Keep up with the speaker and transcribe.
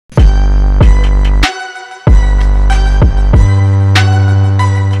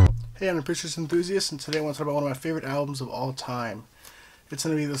I'm a Pictures Enthusiast, and today I want to talk about one of my favorite albums of all time. It's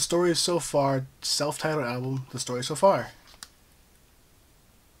going to be The Story So Far, self-titled album, The Story So Far.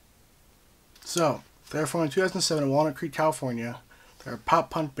 So, they're from 2007 in Walnut Creek, California. They're a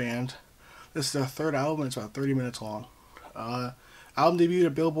pop-punk band. This is their third album, and it's about 30 minutes long. Album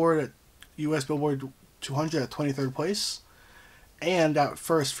debuted at US Billboard 200 at 23rd place, and out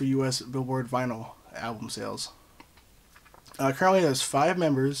first for US Billboard vinyl album sales. Currently there's 5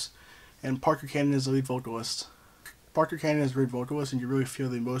 members, and Parker Cannon is the lead vocalist. Parker Cannon is the lead vocalist, and you really feel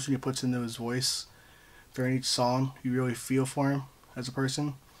the emotion he puts into his voice during each song. You really feel for him as a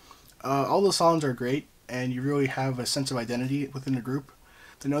person. All the songs are great, and you really have a sense of identity within the group.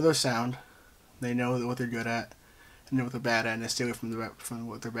 They know their sound, they know what they're good at, and know what they're bad at, and they stay away from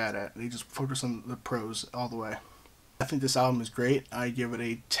what they're bad at. They just focus on the pros all the way. I think this album is great. I give it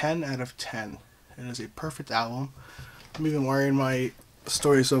a 10 out of 10. It is a perfect album. I'm even wearing my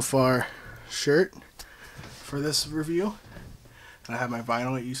Story So Far shirt for this review. And I have my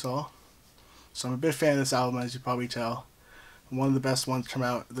vinyl that you saw. So I'm a big fan of this album, as you probably tell. One of the best ones to come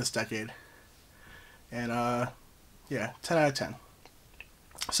out this decade. And yeah, 10 out of 10.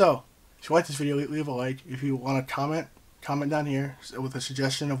 So, if you like this video, leave a like. If you want to comment down here with a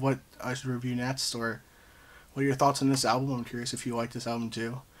suggestion of what I should review next, or what are your thoughts on this album. I'm curious if you like this album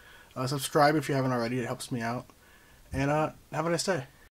too. Subscribe if you haven't already, it helps me out. And have a nice day.